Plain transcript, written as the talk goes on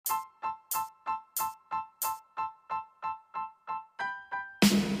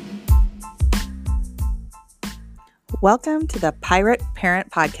Welcome to the Pirate Parent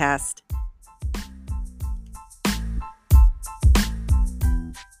Podcast.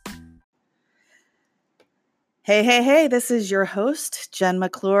 Hey, this is your host, Jen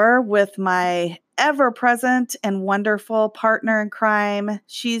McClure, with my ever-present and wonderful partner in crime.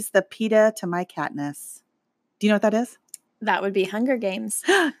 She's the PETA to my Katniss. Do you know what that is? That would be Hunger Games.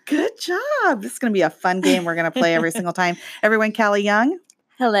 Good job. This is going to be a fun game we're going to play every single time. Everyone, Callie Young.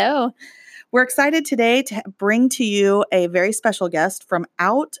 Hello. We're excited today to bring to you a very special guest from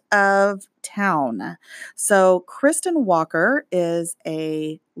out of town. So Kristen Walker is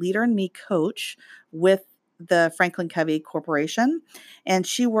a Leader in Me coach with the Franklin Covey Corporation, and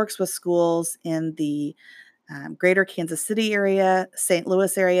she works with schools in the greater Kansas City area, St.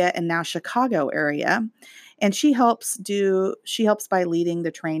 Louis area, and now Chicago area. And she helps by leading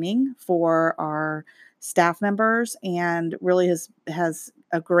the training for our staff members, and really has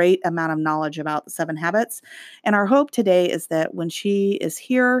a great amount of knowledge about the 7 habits. And our hope today is that when she is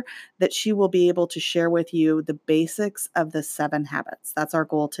here, that she will be able to share with you the basics of the 7 habits. That's our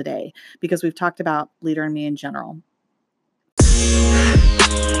goal today, because we've talked about Leader in Me in general.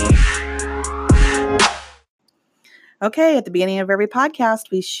 Okay, at the beginning of every podcast,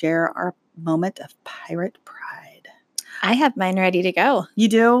 we share our moment of pirate pride. I have mine ready to go. You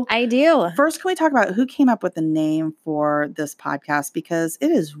do? I do. First, can we talk about who came up with the name for this podcast? Because it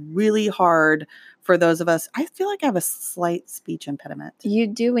is really hard for those of us. I feel like I have a slight speech impediment. You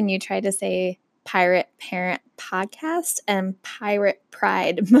do when you try to say Pirate Parent Podcast and Pirate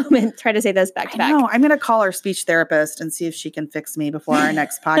Pride Moment. Try to say those back to back. No, I'm going to call our speech therapist and see if she can fix me before our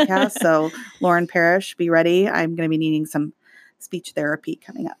next podcast. So, Lauren Parrish, be ready. I'm going to be needing some speech therapy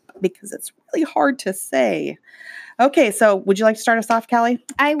coming up because it's really hard to say. Okay, so would you like to start us off, Callie?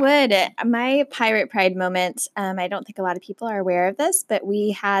 I would. My Pirate Pride moment, I don't think a lot of people are aware of this, but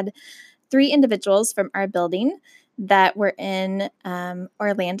we had 3 individuals from our building that were in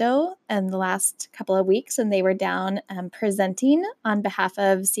Orlando in the last couple of weeks, and they were down presenting on behalf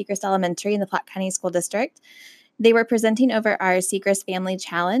of Seacrest Elementary in the Platte County School District. They were presenting over our Seacrest Family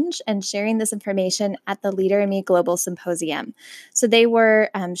Challenge and sharing this information at the Leader in Me Global Symposium. So they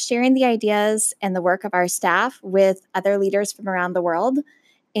were sharing the ideas and the work of our staff with other leaders from around the world,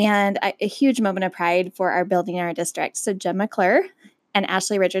 and a huge moment of pride for our building and our district. So Jen McClure and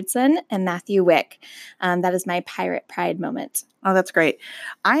Ashley Richardson and Matthew Wick. That is my Pirate Pride moment. Oh, that's great.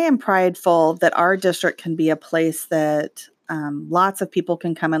 I am prideful that our district can be a place that lots of people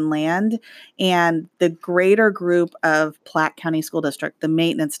can come and land, and the greater group of Platte County School District, the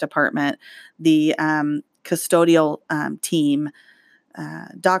maintenance department, the custodial team,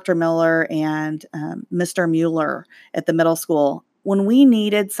 Dr. Miller and Mr. Mueller at the middle school. When we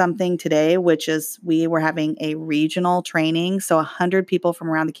needed something today, which is we were having a regional training, so 100 people from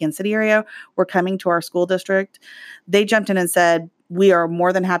around the Kansas City area were coming to our school district, they jumped in and said, we are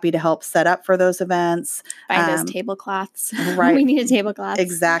more than happy to help set up for those events. Find us tablecloths. Right. We needed tablecloths.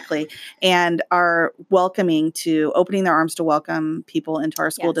 Exactly. And are opening their arms to welcome people into our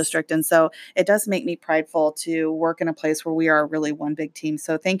school district. And so it does make me prideful to work in a place where we are really one big team.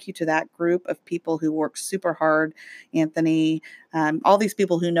 So thank you to that group of people who work super hard, Anthony, all these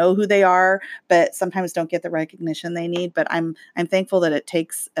people who know who they are, but sometimes don't get the recognition they need. But I'm thankful that it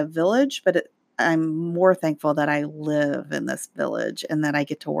takes a village, but I'm more thankful that I live in this village and that I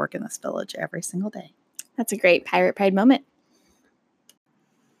get to work in this village every single day. That's a great Pirate Pride moment.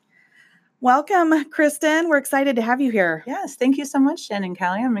 Welcome, Kristen. We're excited to have you here. Yes, thank you so much, Jen and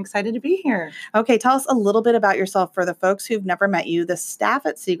Callie. I'm excited to be here. Okay, tell us a little bit about yourself for the folks who've never met you. The staff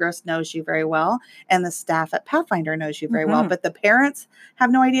at Seacrest knows you very well, and the staff at Pathfinder knows you very well, but the parents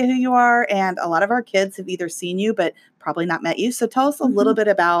have no idea who you are, and a lot of our kids have either seen you but probably not met you. So tell us a little bit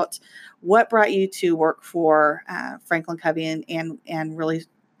about what brought you to work for Franklin Covey and really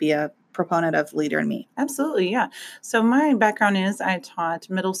be a proponent of Leader in Me. Absolutely, yeah. So my background is I taught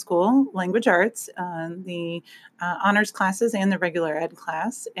middle school language arts, the honors classes and the regular ed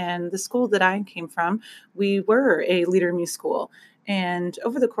class. And the school that I came from, we were a Leader in Me school. And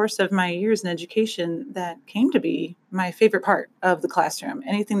over the course of my years in education, that came to be my favorite part of the classroom.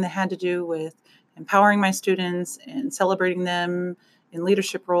 Anything that had to do with empowering my students and celebrating them in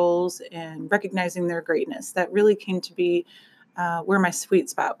leadership roles and recognizing their greatness, that really came to be where my sweet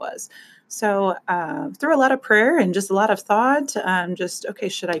spot was. So through a lot of prayer and just a lot of thought,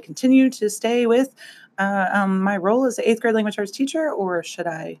 should I continue to stay with my role as an 8th grade language arts teacher, or should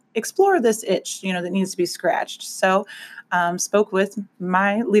I explore this itch, that needs to be scratched? So spoke with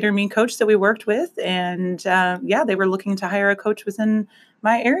my Leader in Me coach that we worked with, and they were looking to hire a coach within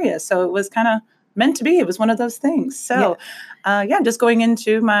my area. So it was kind of meant to be. It was one of those things. So, just going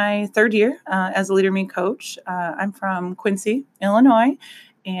into my third year as a Leader Me coach. I'm from Quincy, Illinois,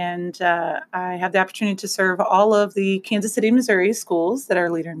 and I have the opportunity to serve all of the Kansas City, Missouri schools that are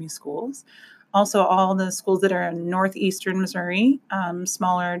Leader Me schools. Also, all the schools that are in northeastern Missouri,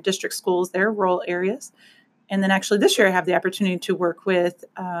 smaller district schools there, rural areas. And then actually this year I have the opportunity to work with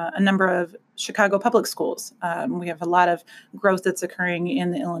a number of Chicago public schools. We have a lot of growth that's occurring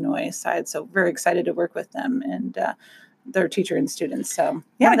in the Illinois side. So very excited to work with them and their teacher and students. So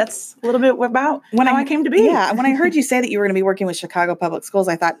that's a little bit about how I came to be. Yeah. When I heard you say that you were going to be working with Chicago public schools,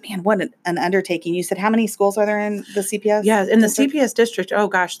 I thought, man, what an undertaking. You said, how many schools are there in the CPS? Yeah. In the CPS district, oh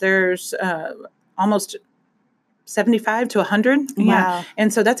gosh, there's almost 75 to 100. Wow. Yeah.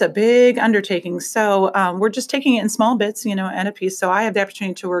 And so that's a big undertaking. So we're just taking it in small bits, at a piece. So I have the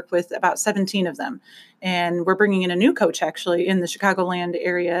opportunity to work with about 17 of them. And we're bringing in a new coach actually in the Chicagoland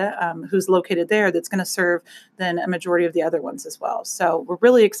area who's located there that's going to serve then a majority of the other ones as well. So we're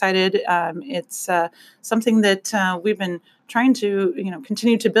really excited. It's something that we've been trying to,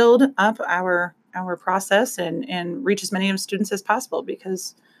 continue to build up our process and reach as many students as possible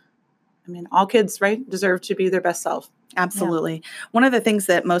because all kids, right, deserve to be their best self. Absolutely. Yeah. One of the things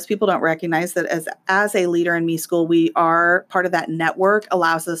that most people don't recognize that as a Leader in Me school, we are part of that network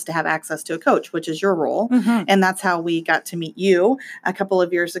allows us to have access to a coach, which is your role. Mm-hmm. And that's how we got to meet you a couple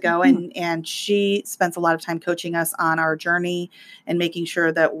of years ago. Mm-hmm. And she spends a lot of time coaching us on our journey and making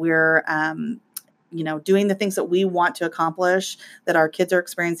sure that we're, doing the things that we want to accomplish, that our kids are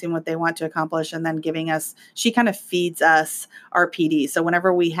experiencing what they want to accomplish, and then she kind of feeds us our PD. So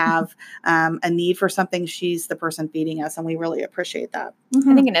whenever we have a need for something, she's the person feeding us, and we really appreciate that. Mm-hmm.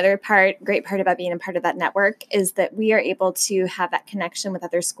 I think another great part about being a part of that network is that we are able to have that connection with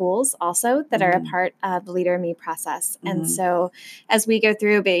other schools also that are a part of the Leader in Me process. Mm-hmm. And so as we go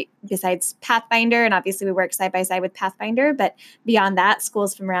through, besides Pathfinder, and obviously we work side by side with Pathfinder, but beyond that,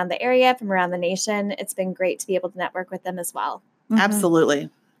 schools from around the area, from around the nation, it's been great to be able to network with them as well. Mm-hmm. Absolutely.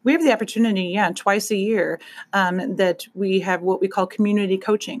 We have the opportunity, twice a year that we have what we call community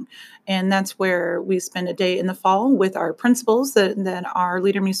coaching. And that's where we spend a day in the fall with our principals that are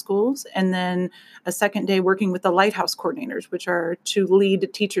Leader Me schools, and then a second day working with the Lighthouse coordinators, which are to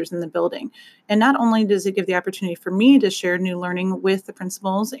lead teachers in the building. And not only does it give the opportunity for me to share new learning with the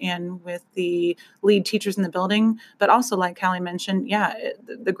principals and with the lead teachers in the building, but also, like Callie mentioned,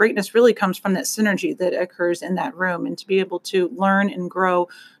 the greatness really comes from that synergy that occurs in that room, and to be able to learn and grow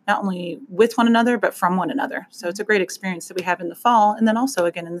not only with one another, but from one another. So it's a great experience that we have in the fall, and then also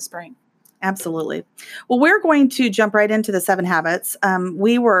again in the spring. Absolutely. Well, we're going to jump right into the 7 habits.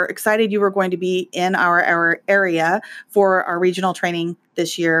 We were excited you were going to be in our area for our regional training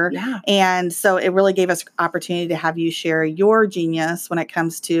this year. Yeah. And so it really gave us opportunity to have you share your genius when it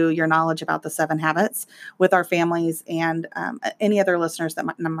comes to your knowledge about the 7 habits with our families and any other listeners that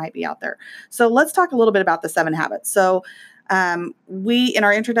might be out there. So let's talk a little bit about the 7 habits. So we, in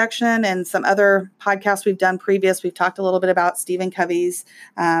our introduction and some other podcasts we've done previous, we've talked a little bit about Stephen Covey's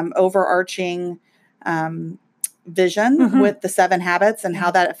overarching vision with the 7 habits and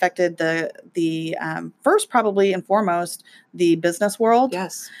how that affected the first, probably and foremost, the business world.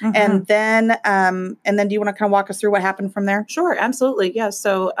 Yes. And then do you want to kind of walk us through what happened from there? Sure. Absolutely. Yeah.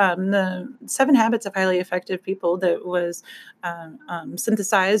 So the 7 habits of highly effective people that was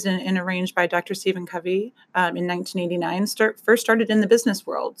synthesized and arranged by Dr. Stephen Covey in 1989 first started in the business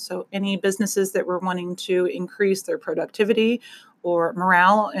world. So any businesses that were wanting to increase their productivity or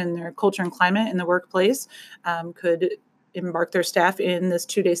morale in their culture and climate in the workplace could embark their staff in this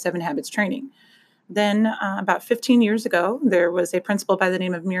 2-day 7 habits training. Then about 15 years ago, there was a principal by the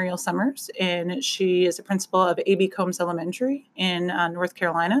name of Muriel Summers, and she is a principal of A.B. Combs Elementary in North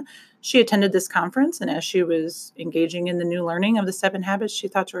Carolina. She attended this conference, and as she was engaging in the new learning of the 7 habits, she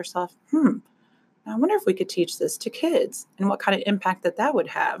thought to herself, I wonder if we could teach this to kids and what kind of impact that would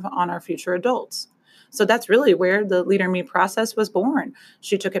have on our future adults. So that's really where the Leader in Me process was born.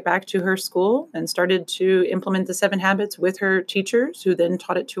 She took it back to her school and started to implement the 7 habits with her teachers, who then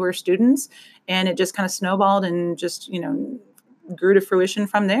taught it to her students. And it just kind of snowballed and just, grew to fruition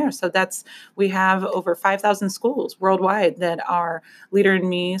from there. So we have over 5,000 schools worldwide that are Leader in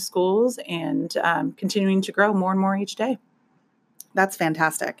Me schools, and continuing to grow more and more each day. That's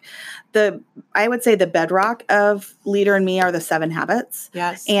fantastic. I would say the bedrock of Leader in Me are the 7 habits.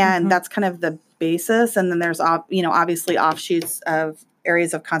 Yes. And that's kind of the basis. And then there's, obviously offshoots of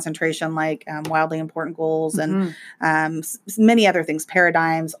areas of concentration like wildly important goals and Mm-hmm. many other things,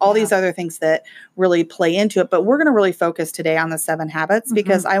 paradigms, all Yeah. these other things that really play into it. But we're going to really focus today on the 7 habits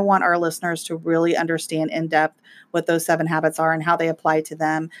because I want our listeners to really understand in depth what those 7 habits are and how they apply to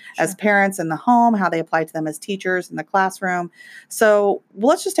them as Sure. parents in the home, how they apply to them as teachers in the classroom. So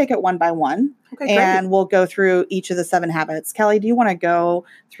let's just take it one by one. Okay, And great. we'll go through each of the 7 habits. Kelly, do you want to go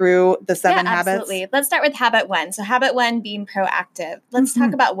through the 7 Yeah, habits? absolutely. Let's start with habit 1. So habit 1, being proactive. Let's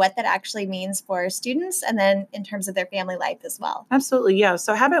talk about what that actually means for students and then in terms of their family life as well. Absolutely. Yeah.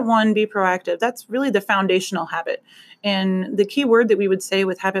 So habit 1, be proactive. That's really the foundational habit. And the key word that we would say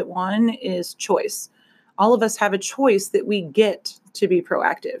with habit 1 is choice. All of us have a choice that we get to be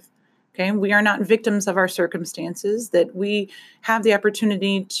proactive. Okay. We are not victims of our circumstances, that we have the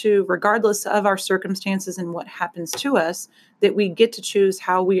opportunity to, regardless of our circumstances and what happens to us, that we get to choose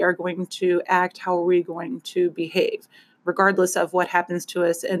how we are going to act, how are we going to behave, regardless of what happens to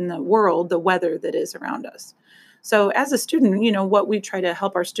us in the world, the weather that is around us. So as a student, what we try to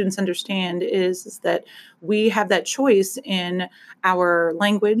help our students understand is that we have that choice in our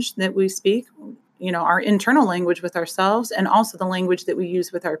language that we speak, our internal language with ourselves, and also the language that we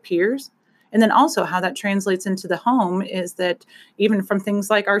use with our peers. And then also how that translates into the home is that even from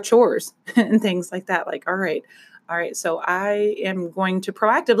things like our chores and things like that, like, all right, so I am going to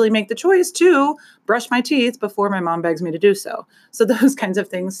proactively make the choice to brush my teeth before my mom begs me to do so. So those kinds of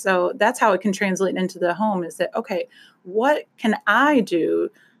things. So that's how it can translate into the home is that, okay, what can I do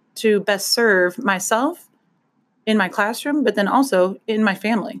to best serve myself in my classroom, but then also in my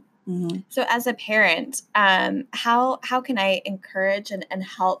family? Mm-hmm. So as a parent, how can I encourage and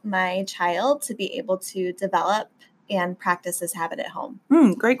help my child to be able to develop and practice this habit at home?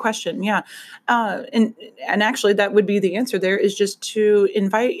 Great question. Yeah. And actually that would be the answer there, is just to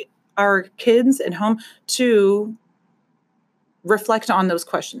invite our kids at home to reflect on those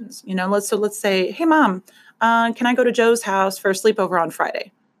questions. Let's say, hey mom, can I go to Joe's house for a sleepover on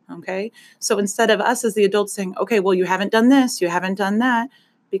Friday? Okay. So instead of us as the adults saying, okay, well, you haven't done this, you haven't done that,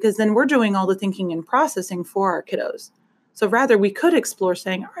 because then we're doing all the thinking and processing for our kiddos. So rather we could explore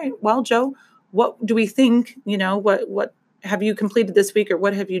saying, all right, well, Joe, what do we think, what have you completed this week, or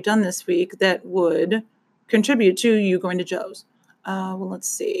what have you done this week that would contribute to you going to Joe's? Well, let's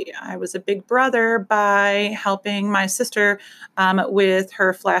see. I was a big brother by helping my sister with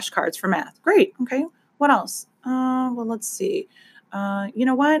her flashcards for math. Great. Okay. What else? Well, let's see. You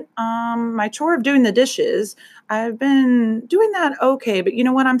know what? My chore of doing the dishes, I've been doing that okay, but you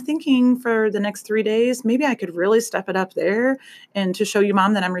know what? I'm thinking for the next 3 days, maybe I could really step it up there and to show you,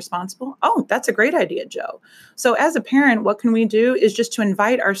 mom, that I'm responsible. Oh, that's a great idea, Joe. So as a parent, what can we do is just to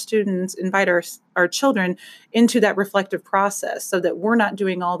invite our students, invite our children into that reflective process so that we're not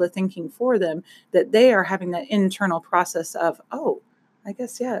doing all the thinking for them, that they are having that internal process of, oh, I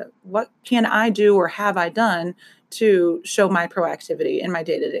guess, yeah, what can I do or have I done to show my proactivity in my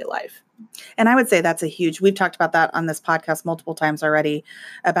day-to-day life? And I would say that's we've talked about that on this podcast multiple times already,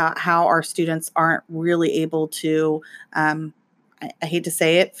 about how our students aren't really able to, I hate to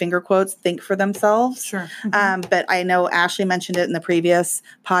say it, finger quotes, think for themselves. Sure. But I know Ashley mentioned it in the previous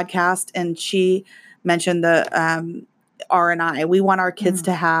podcast, and she mentioned the R&I. We want our kids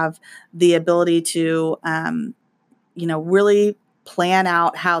to have the ability to, really plan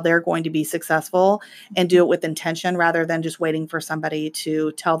out how they're going to be successful and do it with intention rather than just waiting for somebody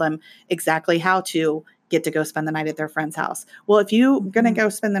to tell them exactly how to get to go spend the night at their friend's house. Well, if you're going to go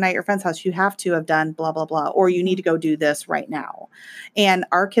spend the night at your friend's house, you have to have done blah, blah, blah, or you need to go do this right now. And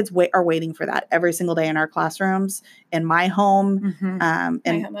our kids are waiting for that every single day in our classrooms, in my home. My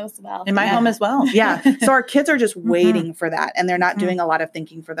home as well. In my home as well. Yeah. So our kids are just waiting for that, and they're not doing a lot of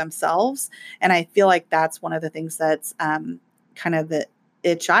thinking for themselves. And I feel like that's one of the things that's kind of the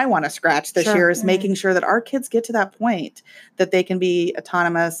itch I want to scratch this year is making sure that our kids get to that point that they can be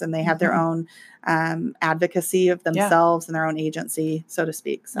autonomous and they have their own advocacy of themselves and their own agency, so to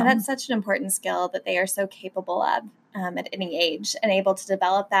speak. So and that's such an important skill that they are so capable of at any age, and able to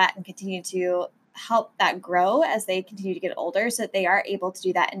develop that and continue to help that grow as they continue to get older, so that they are able to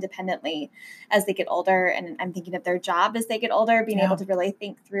do that independently as they get older. And I'm thinking of their job as they get older, being able to really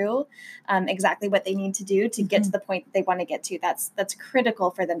think through exactly what they need to do to get to the point that they want to get to. That's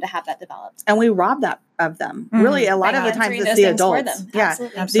critical for them to have that developed. And we rob that of them. Really, a lot of the times it's the adults. Yeah,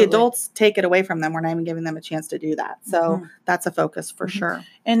 Absolutely. the adults take it away from them. We're not even giving them a chance to do that. So that's a focus for sure.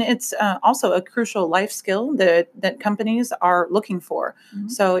 And it's also a crucial life skill that companies are looking for.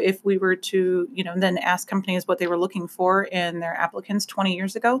 So if we were to, then ask companies what they were looking for in their applicants 20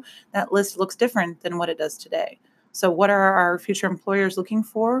 years ago, that list looks different than what it does today. So what are our future employers looking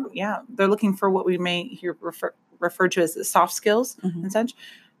for? Yeah, they're looking for what we may here referred to as the soft skills and such.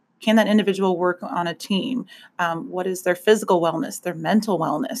 Can that individual work on a team? What is their physical wellness, their mental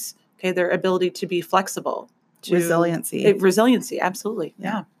wellness? Okay, their ability to be flexible. Resiliency. Resiliency, absolutely.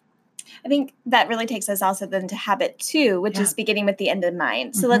 Yeah. I think that really takes us also then to habit 2, which is beginning with the end in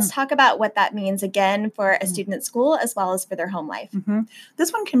mind. So let's talk about what that means again for a student at school as well as for their home life.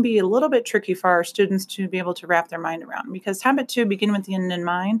 This one can be a little bit tricky for our students to be able to wrap their mind around, because habit 2, beginning with the end in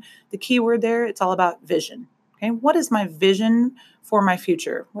mind, the key word there, it's all about vision. Okay, what is my vision for my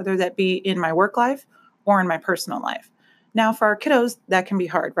future, whether that be in my work life or in my personal life? Now, for our kiddos, that can be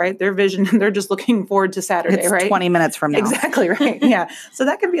hard, right? Their vision, they're just looking forward to Saturday, it's right? 20 minutes from now. Exactly, right. Yeah. So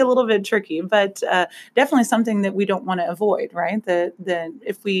that can be a little bit tricky, but definitely something that we don't want to avoid, right? That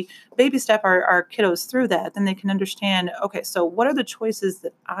if we baby step our kiddos through that, then they can understand, okay, so what are the choices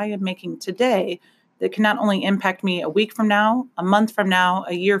that I am making today that can not only impact me a week from now, a month from now,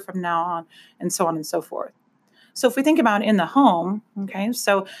 a year from now on, and so on and so forth. So if we think about in the home, okay,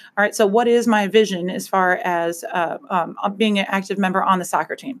 so all right, so what is my vision as far as being an active member on the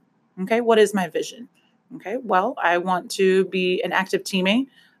soccer team? Okay, what is my vision? Okay, well, I want to be an active teammate.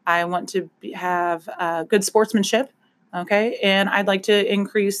 I want to have good sportsmanship. Okay, and I'd like to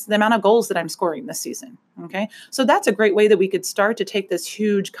increase the amount of goals that I'm scoring this season. Okay, so that's a great way that we could start to take this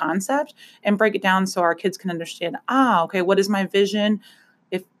huge concept and break it down so our kids can understand, okay, what is my vision?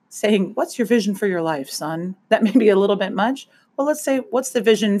 Saying, what's your vision for your life, son? That may be a little bit much. Well, let's say, what's the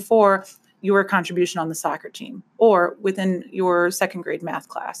vision for your contribution on the soccer team or within your second grade math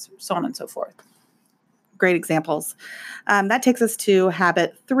class, so on and so forth. Great examples. That takes us to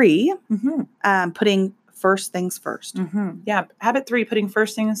habit 3, putting first things first. Yeah, habit 3, putting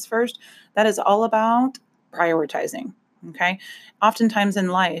first things first. That is all about prioritizing. Okay. Oftentimes in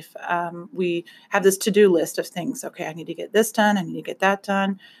life, we have this to-do list of things. Okay, I need to get this done. I need to get that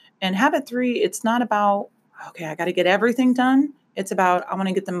done. And habit 3, it's not about, okay, I got to get everything done. It's about, I want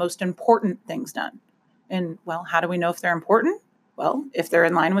to get the most important things done. And well, how do we know if they're important? Well, if they're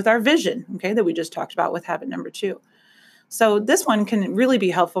in line with our vision, okay, that we just talked about with habit number 2. So this one can really be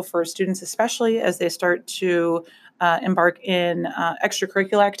helpful for students, especially as they start to embark in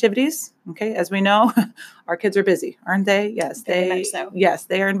extracurricular activities. Okay, as we know, our kids are busy, aren't they? Yes, Very much so. Yes,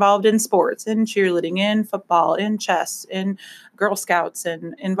 they are involved in sports, in cheerleading, in football, in chess, in Girl Scouts,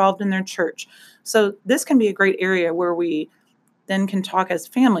 and involved in their church. So this can be a great area where we then can talk as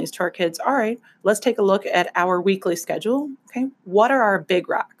families to our kids. All right, let's take a look at our weekly schedule. Okay, what are our big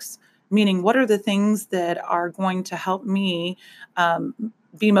rocks? Meaning, what are the things that are going to help me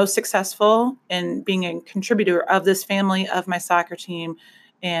be most successful in being a contributor of this family, of my soccer team,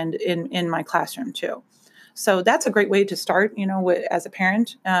 and in my classroom too. So that's a great way to start, as a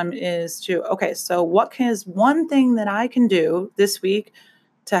parent, is to, okay, so what is one thing that I can do this week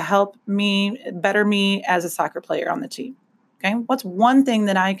to help me better me as a soccer player on the team? Okay, what's one thing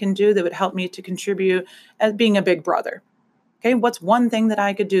that I can do that would help me to contribute as being a big brother? Okay, what's one thing that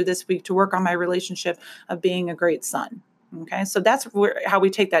I could do this week to work on my relationship of being a great son? Okay, so that's how we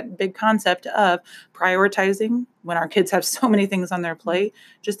take that big concept of prioritizing when our kids have so many things on their plate,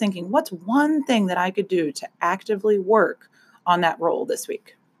 just thinking, what's one thing that I could do to actively work on that role this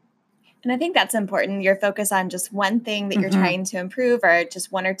week? And I think that's important. Your focus on just one thing that you're trying to improve, or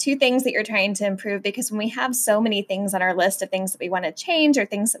just one or two things that you're trying to improve, because when we have so many things on our list of things that we want to change or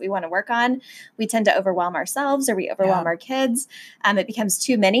things that we want to work on, we tend to overwhelm ourselves or we overwhelm our kids. It becomes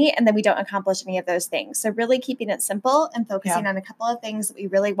too many, and then we don't accomplish any of those things. So really keeping it simple and focusing on a couple of things that we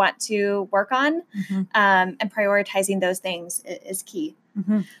really want to work on, and prioritizing those things is key.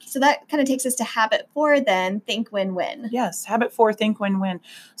 So that kind of takes us to habit 4 then, think win-win. Yes, habit 4, think win-win.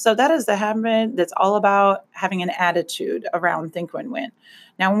 So that is the habit that's all about having an attitude around think win-win.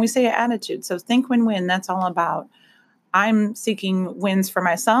 Now, when we say attitude, so think win-win, that's all about I'm seeking wins for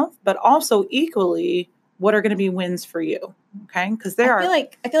myself, but also equally what are going to be wins for you. Okay, because I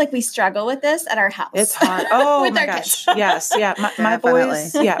feel like we struggle with this at our house. It's hard. Oh with my our gosh, kids. yes, yeah. My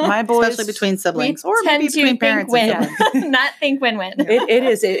boys, especially between siblings, or maybe between parents and siblings. Not think win-win. It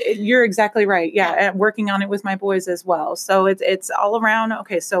is. You're exactly right. Yeah, and working on it with my boys as well. So it's all around.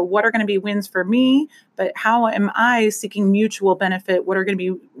 Okay, so what are going to be wins for me? But how am I seeking mutual benefit? What are going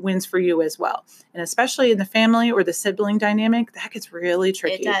to be wins for you as well? And especially in the family or the sibling dynamic, that gets really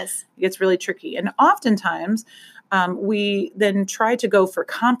tricky. It does. It gets really tricky, and oftentimes. We then try to go for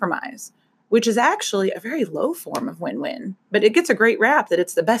compromise, which is actually a very low form of win-win, but it gets a great rap that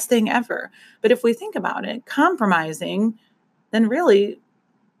it's the best thing ever. But if we think about it, compromising, then really,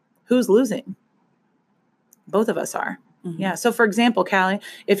 who's losing? Both of us are. Yeah. So for example, Callie,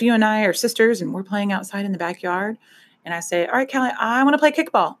 if you and I are sisters and we're playing outside in the backyard and I say, all right, Kelly, I want to play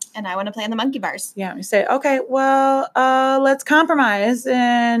kickball. And I want to play on the monkey bars. Yeah. We say, okay, well, let's compromise.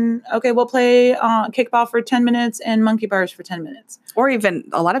 And okay, we'll play kickball for 10 minutes and monkey bars for 10 minutes. Or even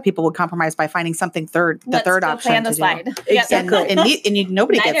a lot of people would compromise by finding something third Let's third go option play on the to slide. do. Yep. Exactly.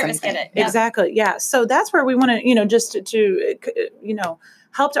 Nobody Neither gets of us get anything. it. Yep. Exactly. Yeah. So that's where we want to, just to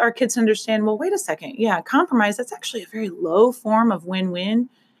help our kids understand, well, wait a second. Yeah. Compromise, that's actually a very low form of win-win.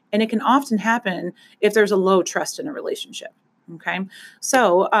 And it can often happen if there's a low trust in a relationship. Okay.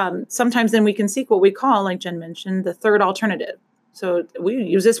 So sometimes then we can seek what we call, like Jen mentioned, the third alternative. So we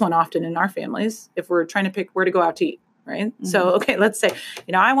use this one often in our families if we're trying to pick where to go out to eat. Right. Mm-hmm. So, okay, let's say,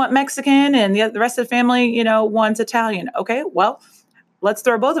 I want Mexican and the rest of the family, wants Italian. Okay, well, let's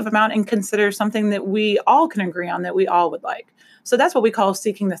throw both of them out and consider something that we all can agree on that we all would like. So that's what we call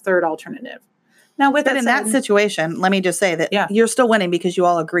seeking the third alternative. Now, but in that situation, let me just say that you're still winning because you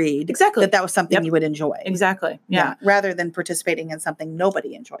all agreed exactly that was something you would enjoy. Exactly. Yeah. Rather than participating in something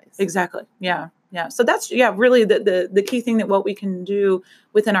nobody enjoys. Exactly. Yeah. Yeah. So that's really the key thing that what we can do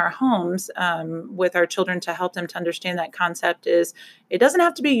within our homes with our children to help them to understand that concept is it doesn't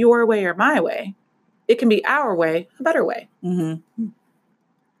have to be your way or my way. It can be our way, a better way. Mm-hmm.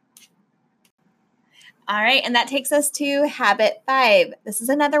 All right. And that takes us to habit 5. This is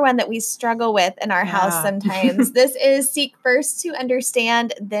another one that we struggle with in our house sometimes. This is seek first to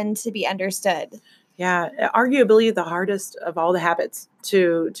understand, then to be understood. Yeah. Arguably the hardest of all the habits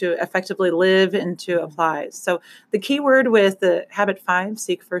to effectively live and to apply. So the key word with the habit 5,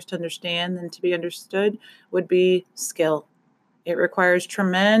 seek first to understand, then to be understood, would be skill. It requires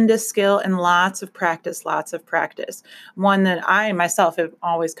tremendous skill and lots of practice. One that I myself am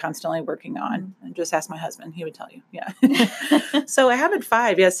always constantly working on. And just ask my husband, he would tell you. Yeah. So a habit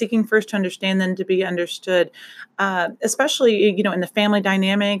 5, seeking first to understand, then to be understood, especially, in the family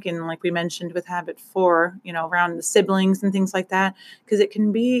dynamic. And like we mentioned with habit 4, around the siblings and things like that, because it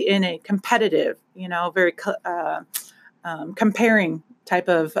can be in a competitive, very comparing type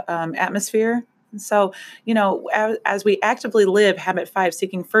of atmosphere. So, as we actively live habit 5,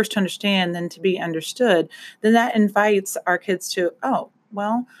 seeking first to understand, then to be understood, then that invites our kids to,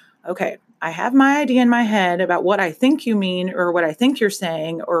 okay, I have my idea in my head about what I think you mean or what I think you're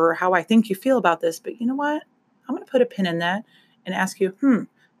saying or how I think you feel about this. But you know what? I'm going to put a pin in that and ask you,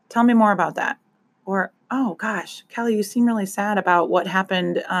 tell me more about that. Or, oh gosh, Kelly, you seem really sad about what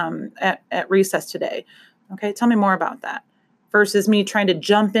happened at recess today. Okay, tell me more about that. Versus me trying to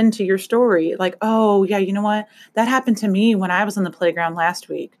jump into your story like, oh, yeah, you know what? That happened to me when I was on the playground last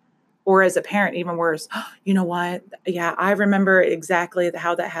week. Or as a parent, even worse, you know what? Yeah, I remember exactly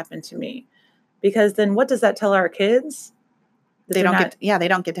how that happened to me. Because then what does that tell our kids? They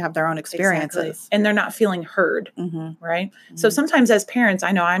don't get to have their own experiences. Exactly. And they're not feeling heard, right? Mm-hmm. So sometimes as parents,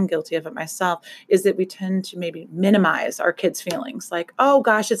 I know I'm guilty of it myself, is that we tend to maybe minimize our kids' feelings. Like, oh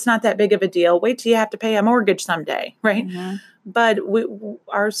gosh, it's not that big of a deal. Wait till you have to pay a mortgage someday, right? Mm-hmm. But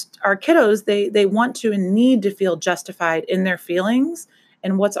our kiddos, they want to and need to feel justified in their feelings.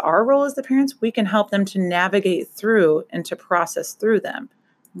 And what's our role as the parents? We can help them to navigate through and to process through them.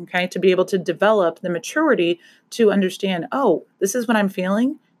 Okay, to be able to develop the maturity to understand, oh, this is what I'm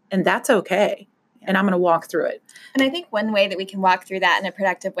feeling, and that's okay. And I'm going to walk through it. And I think one way that we can walk through that in a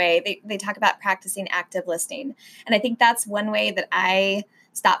productive way, they talk about practicing active listening. And I think that's one way that I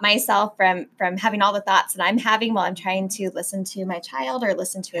stop myself from having all the thoughts that I'm having while I'm trying to listen to my child or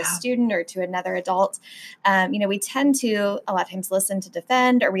listen to a student or to another adult. We tend to a lot of times listen to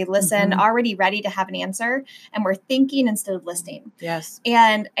defend, or we listen already ready to have an answer, and we're thinking instead of listening. Yes.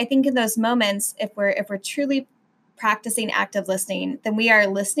 And I think in those moments, if we're truly practicing active listening, then we are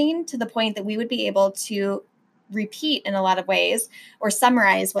listening to the point that we would be able to repeat in a lot of ways or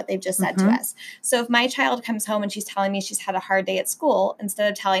summarize what they've just said to us. So if my child comes home and she's telling me she's had a hard day at school,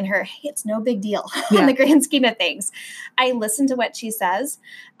 instead of telling her, hey, it's no big deal in the grand scheme of things, I listen to what she says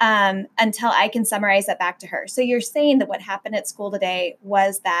until I can summarize that back to her. So you're saying that what happened at school today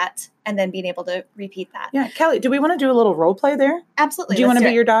was that, and then being able to repeat that. Yeah. Kelly, do we want to do a little role play there? Absolutely. Do you want to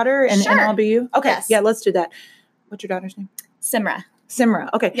be your daughter and I'll be you? Okay. Yes. Yeah, let's do that. What's your daughter's name? Simra.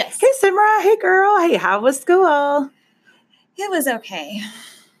 Okay. Yes. Hey, Simra. Hey, girl. Hey, how was school? It was okay.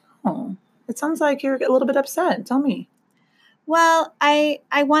 Oh, it sounds like you're a little bit upset. Tell me. Well, I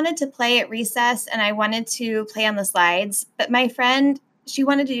wanted to play at recess and I wanted to play on the slides, but my friend, she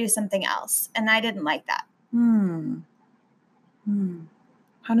wanted to do something else, and I didn't like that. How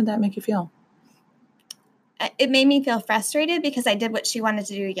did that make you feel? It made me feel frustrated because I did what she wanted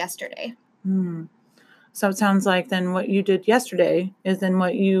to do yesterday. So it sounds like then what you did yesterday is then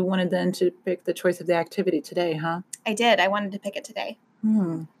what you wanted then to pick the choice of the activity today, huh? I did. I wanted to pick it today.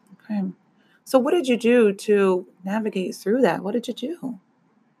 Okay. So what did you do to navigate through that? What did you do?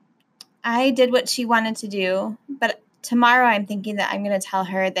 I did what she wanted to do, but tomorrow I'm thinking that I'm going to tell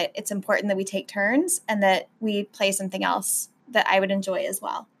her that it's important that we take turns and that we play something else that I would enjoy as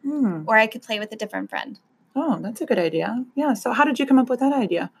well. Or I could play with a different friend. Oh, that's a good idea. Yeah. So how did you come up with that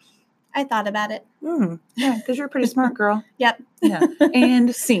idea? I thought about it. Yeah, because you're a pretty smart girl. Yep. Yeah.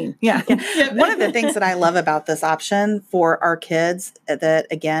 And scene. Yeah. One of the things that I love about this option for our kids that,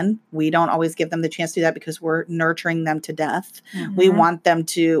 again, we don't always give them the chance to do that because we're nurturing them to death. We want them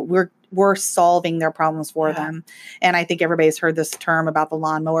to, we're solving their problems for them. And I think everybody's heard this term about the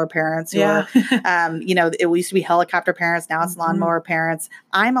lawnmower parents who are, it used to be helicopter parents. Now it's lawnmower parents.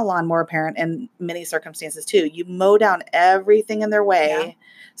 I'm a lawnmower parent in many circumstances too. You mow down everything in their way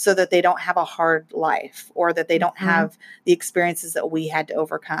so that they don't have a hard life or that they don't have the experiences that we had to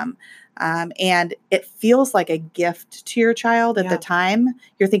overcome. And it feels like a gift to your child at the time.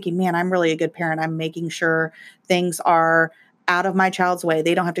 You're thinking, man, I'm really a good parent. I'm making sure things are out of my child's way.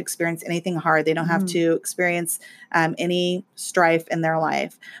 They don't have to experience anything hard. They don't have to experience any strife in their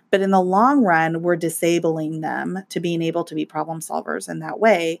life. But in the long run, we're disabling them to being able to be problem solvers in that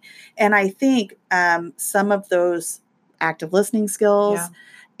way. And I think some of those active listening skills,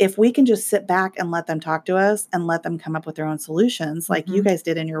 if we can just sit back and let them talk to us and let them come up with their own solutions, like you guys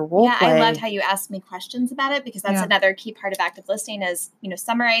did in your role play. I loved how you asked me questions about it because that's another key part of active listening is,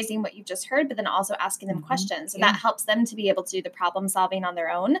 summarizing what you've just heard, but then also asking them questions. So that helps them to be able to do the problem solving on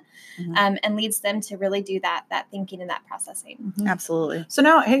their own and leads them to really do that thinking and that processing. Absolutely. So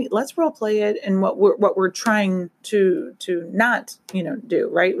now, hey, let's role play it and what we're trying to not, do,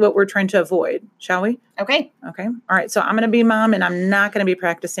 right? What we're trying to avoid, shall we? Okay. All right. So I'm going to be mom and I'm not going to be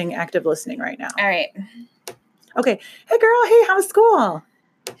practicing active listening right now. All right. Okay. Hey girl. Hey, how's school?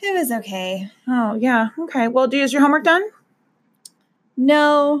 It was okay. Oh yeah. Okay. Well, is your homework done?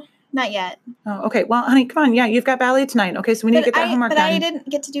 No, not yet. Oh, okay. Well, honey, come on. Yeah. You've got ballet tonight. Okay. So we need to get that homework done. But I didn't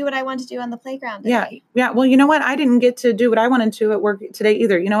get to do what I wanted to do on the playground today. Yeah. Well, you know what? I didn't get to do what I wanted to at work today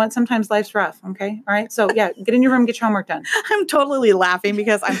either. You know what? Sometimes life's rough. Okay. All right. So yeah, get in your room, get your homework done. I'm totally laughing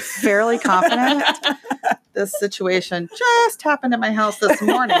because I'm fairly confident this situation just happened at my house this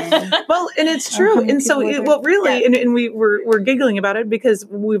morning. Well, and it's true. And so, really, and we're giggling about it because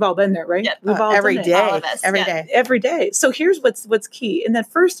we've all been there, right? Yep. We've all every done day, it. All of us. Every day. So here's what's key. In that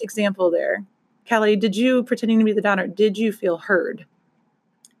first example there, Callie, did you, pretending to be the daughter, did you feel heard?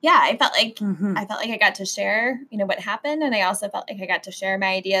 Yeah, I felt like I got to share, what happened. And I also felt like I got to share my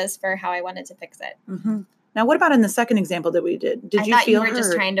ideas for how I wanted to fix it. Now, what about in the second example that we did? Did you feel you were heard?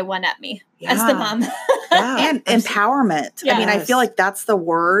 Just trying to one-up me as the mom. And empowerment. Yes. I mean, I feel like that's the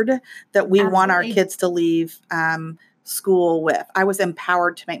word that we want our kids to leave school with. I was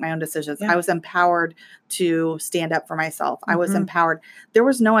empowered to make my own decisions. I was empowered to stand up for myself. I was empowered. There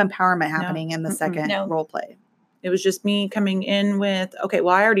was no empowerment happening in the second role play. It was just me coming in with, okay,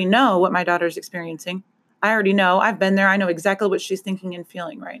 well, I already know what my daughter's experiencing. I already know. I've been there. I know exactly what she's thinking and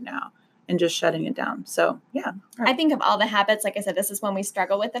feeling right now. And just shutting it down. So, yeah. Right. I think of all the habits, like I said, this is one we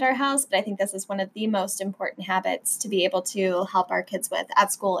struggle with at our house, but I think this is one of the most important habits to be able to help our kids with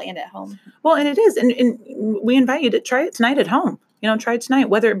at school and at home. Well, and it is. And we invite you to try it tonight at home. Try it tonight,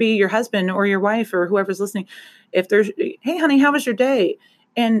 whether it be your husband or your wife or whoever's listening. If there's, hey, honey, how was your day?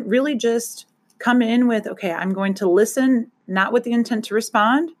 And really just come in with, okay, I'm going to listen, not with the intent to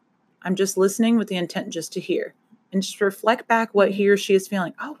respond. I'm just listening with the intent just to hear. And just reflect back what he or she is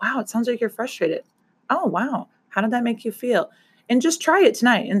feeling. Oh, wow, it sounds like you're frustrated. Oh, wow, how did that make you feel? And just try it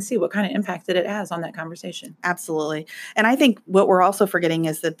tonight and see what kind of impact that it has on that conversation. Absolutely. And I think what we're also forgetting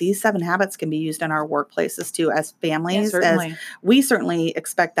is that these 7 habits can be used in our workplaces too, as families. As we certainly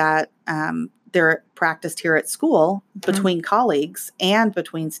expect that they're practiced here at school between colleagues and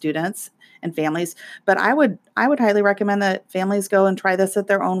between students and families. But I would highly recommend that families go and try this at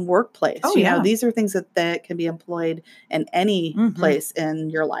their own workplace. Oh, These are things that can be employed in any place in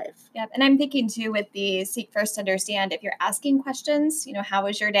your life. Yep. And I'm thinking too with the Seek First Understand, if you're asking questions, how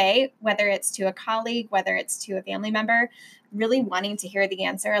was your day, whether it's to a colleague, whether it's to a family member, really wanting to hear the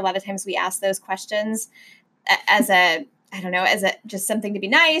answer. A lot of times we ask those questions as just something to be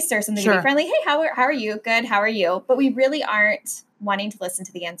nice or something to be friendly. Hey, how are you? Good. How are you? But we really aren't wanting to listen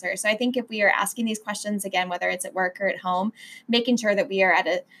to the answer. So I think if we are asking these questions again, whether it's at work or at home, making sure that we are at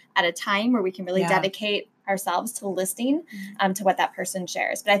a time where we can really dedicate ourselves to listening to what that person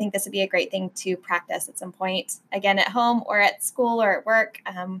shares. But I think this would be a great thing to practice at some point, again, at home or at school or at work.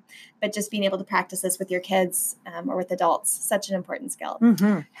 But just being able to practice this with your kids or with adults, such an important skill.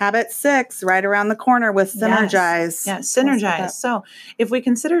 Habit 6, right around the corner with Synergize. Yes, Synergize. So if we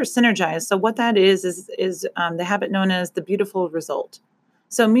consider Synergize, so what that is the habit known as the beautiful result.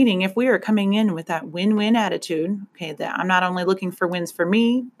 So meaning if we are coming in with that win-win attitude, okay, that I'm not only looking for wins for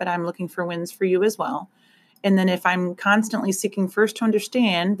me, but I'm looking for wins for you as well. And then if I'm constantly seeking first to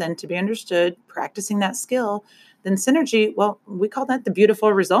understand, then to be understood, practicing that skill, then synergy, well, we call that the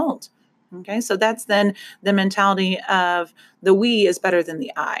beautiful result. Okay, so that's then the mentality of the we is better than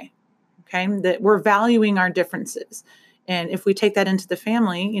the I. Okay, that we're valuing our differences. And if we take that into the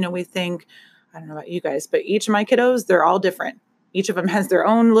family, we think, I don't know about you guys, but each of my kiddos, they're all different. Each of them has their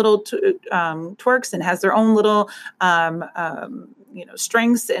own little twerks and has their own little,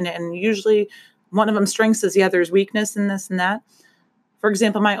 strengths. And usually one of them strengths is the other's weakness in this and that. For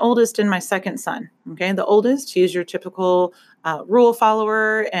example, my oldest and my second son, okay, the oldest, he is your typical rule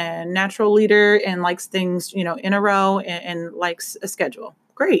follower and natural leader and likes things, in a row and likes a schedule.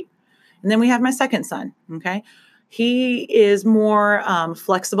 Great. And then we have my second son, okay? He is more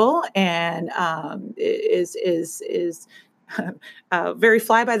flexible and is very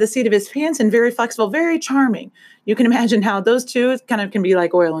fly by the seat of his pants and very flexible, very charming. You can imagine how those two kind of can be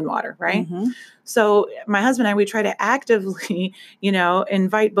like oil and water, right? Mm-hmm. So my husband and I, we try to actively,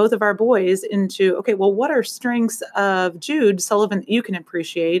 invite both of our boys into, okay, well, what are strengths of Jude Sullivan that you can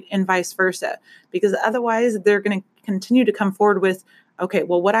appreciate and vice versa? Because otherwise they're going to continue to come forward with, okay,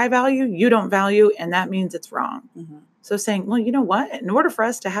 well, what I value, you don't value, and that means it's wrong. Mm-hmm. So saying, well, you know what? In order for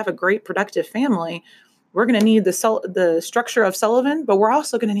us to have a great, productive family, we're going to need the structure of Sullivan, but we're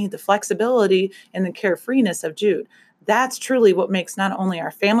also going to need the flexibility and the carefreeness of Jude. That's truly what makes not only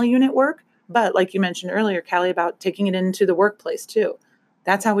our family unit work, but like you mentioned earlier, Callie, about taking it into the workplace too.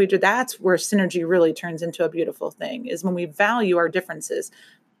 That's how we do. That's where synergy really turns into a beautiful thing, is when we value our differences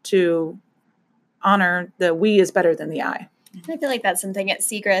to honor the we is better than the I. I feel like that's something at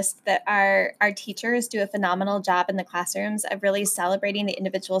Segrist that our teachers do a phenomenal job in the classrooms of really celebrating the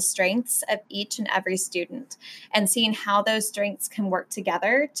individual strengths of each and every student and seeing how those strengths can work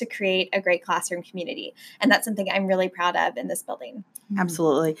together to create a great classroom community. And that's something I'm really proud of in this building.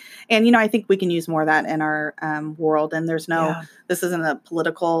 Absolutely. And, I think we can use more of that in our world. And there's this isn't a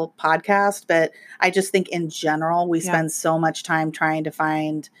political podcast, but I just think in general, we spend so much time trying to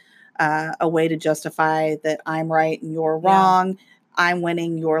find a way to justify that I'm right and you're wrong. I'm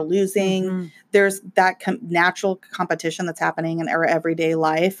winning, you're losing. Mm-hmm. There's that natural competition that's happening in our everyday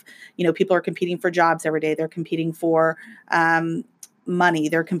life. People are competing for jobs every day. They're competing for money.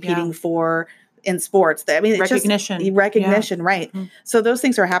 They're competing for in sports. I mean, it's recognition, right? Mm-hmm. So those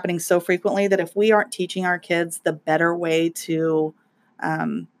things are happening so frequently that if we aren't teaching our kids the better way to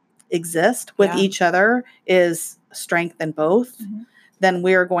exist with each other is strength in both, then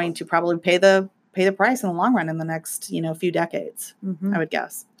we're going to probably pay the price in the long run in the next, few decades, I would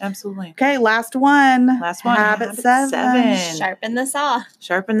guess. Absolutely. Okay, last one. Habit 7. Sharpen the saw.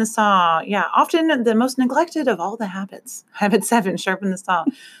 Sharpen the saw. Yeah, often the most neglected of all the habits. Habit 7, sharpen the saw.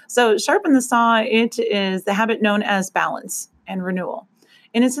 So sharpen the saw, it is the habit known as balance and renewal.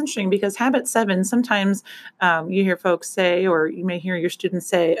 And it's interesting because habit 7, sometimes you hear folks say, or you may hear your students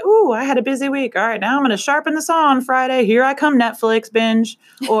say, oh, I had a busy week. All right, now I'm going to sharpen the saw on Friday. Here I come, Netflix binge.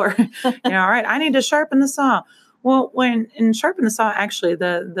 Or, all right, I need to sharpen the saw. Well, when in sharpen the saw, actually,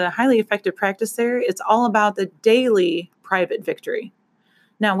 the highly effective practice there, it's all about the daily private victory.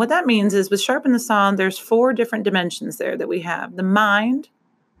 Now, what that means is with sharpen the saw, there's 4 different dimensions there that we have: the mind,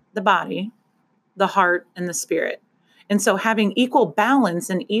 the body, the heart, and the spirit. And so having equal balance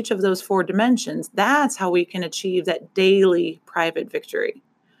in each of those 4 dimensions, that's how we can achieve that daily private victory.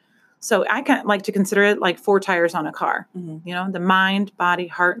 So I kind of like to consider it like 4 tires on a car, the mind, body,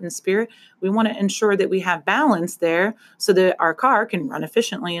 heart, and spirit. We want to ensure that we have balance there so that our car can run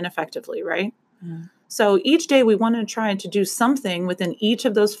efficiently and effectively, right? Mm-hmm. So each day we want to try to do something within each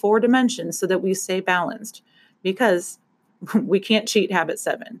of those 4 dimensions so that we stay balanced, because we can't cheat habit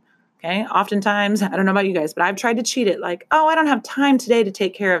 7. Okay. Oftentimes, I don't know about you guys, but I've tried to cheat it like, oh, I don't have time today to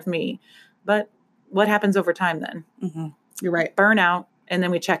take care of me. But what happens over time then? Mm-hmm. You're right. Burnout. And then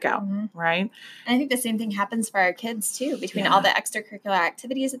we check out, right? And I think the same thing happens for our kids too, between all the extracurricular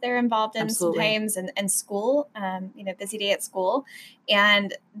activities that they're involved in sometimes and school, busy day at school,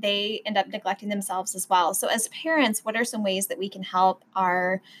 and they end up neglecting themselves as well. So as parents, what are some ways that we can help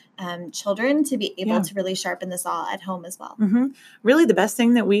our children to be able to really sharpen the saw at home as well? Mm-hmm. Really, the best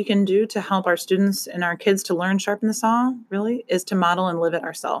thing that we can do to help our students and our kids to learn sharpen the saw really is to model and live it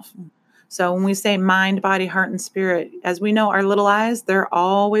ourselves. So when we say mind, body, heart, and spirit, as we know, our little eyes, they're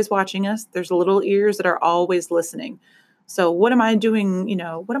always watching us. There's little ears that are always listening. So what am I doing?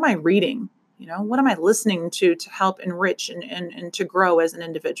 What am I reading? What am I listening to help enrich and to grow as an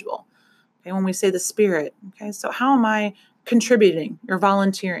individual? Okay, when we say the spirit, okay, so how am I contributing or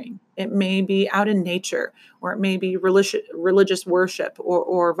volunteering? It may be out in nature, or it may be religious worship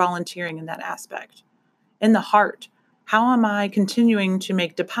or volunteering in that aspect. In the heart, how am I continuing to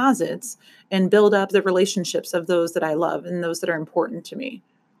make deposits and build up the relationships of those that I love and those that are important to me?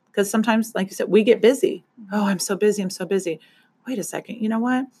 Because sometimes, like you said, we get busy. Oh, I'm so busy. I'm so busy. Wait a second. You know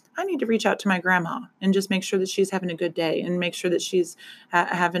what? I need to reach out to my grandma and just make sure that she's having a good day and make sure that she's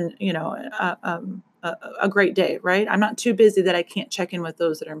having, a great day, right? I'm not too busy that I can't check in with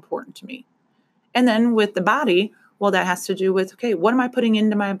those that are important to me. And then with the body, well, that has to do with, okay, what am I putting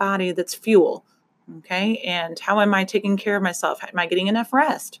into my body that's fuel? Okay. And how am I taking care of myself? Am I getting enough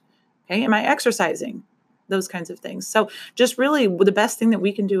rest? Okay. Am I exercising? Those kinds of things. So just really the best thing that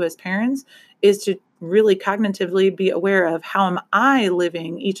we can do as parents is to really cognitively be aware of how am I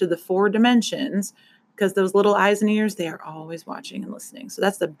living each of the 4 dimensions, because those little eyes and ears, they are always watching and listening. So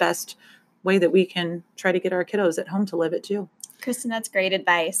that's the best way that we can try to get our kiddos at home to live it too. Kristen, that's great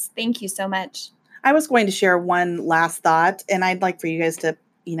advice. Thank you so much. I was going to share one last thought, and I'd like for you guys to,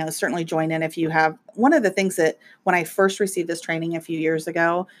 certainly join in if you have. One of the things that when I first received this training a few years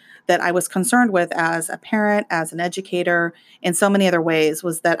ago that I was concerned with as a parent, as an educator, in so many other ways,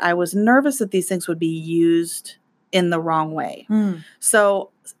 was that I was nervous that these things would be used in the wrong way. So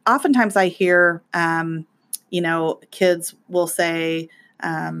oftentimes I hear, kids will say,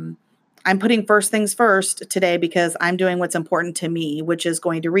 I'm putting first things first today because I'm doing what's important to me, which is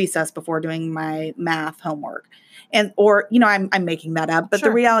going to recess before doing my math homework. I'm making that up, but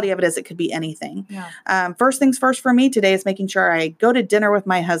the reality of it is it could be anything. Yeah. First things first for me today is making sure I go to dinner with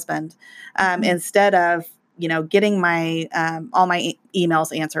my husband instead of, getting my all my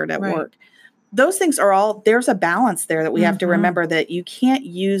emails answered at work. Those things are all, there's a balance there that we have to remember, that you can't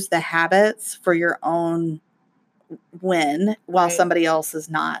use the habits for your own win while somebody else is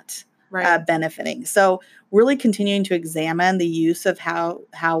not benefiting. So really continuing to examine the use of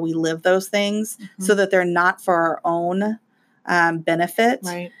how we live those things so that they're not for our own benefit.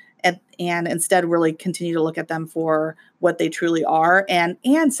 And instead really continue to look at them for what they truly are. And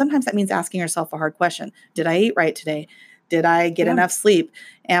sometimes that means asking yourself a hard question. Did I eat right today? Did I get enough sleep?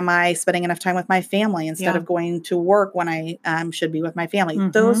 Am I spending enough time with my family instead of going to work when I should be with my family?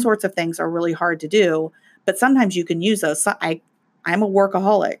 Those sorts of things are really hard to do, but sometimes you can use those. So I'm a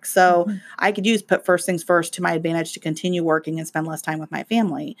workaholic, so I could put first things first to my advantage to continue working and spend less time with my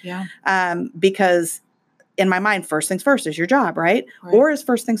family. Because in my mind, first things first is your job, right? Or is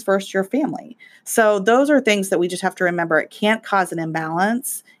first things first your family? So those are things that we just have to remember. It can't cause an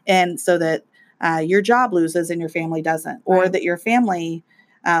imbalance, and so that your job loses and your family doesn't, or that your family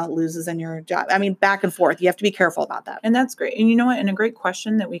loses and your job. I mean, back and forth. You have to be careful about that. And that's great. And you know what? And a great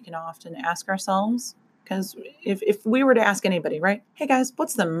question that we can often ask ourselves, because if we were to ask anybody, right? Hey guys,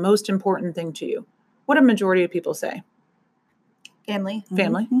 what's the most important thing to you? What do a majority of people say? Family.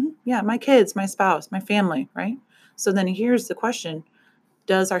 Family. Yeah, my kids, my spouse, my family, right? So then here's the question.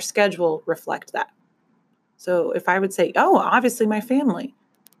 Does our schedule reflect that? So if I would say, oh, obviously my family,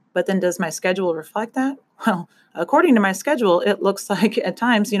 but then does my schedule reflect that? Well, according to my schedule, it looks like at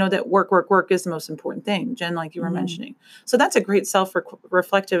times, that work is the most important thing, Jen, like you were mentioning. So that's a great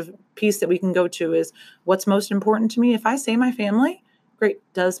self-reflective piece that we can go to is what's most important to me. If I say my family, great.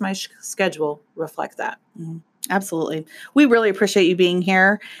 Does my schedule reflect that? Absolutely. We really appreciate you being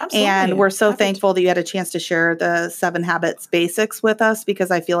here. Absolutely. And we're so thankful that you had a chance to share the 7 Habits basics with us, because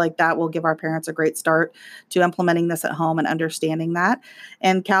I feel like that will give our parents a great start to implementing this at home and understanding that.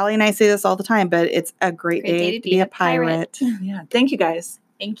 And Callie and I say this all the time, but it's a great day to be a pirate. Yeah. Thank you guys.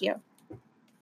 Thank you.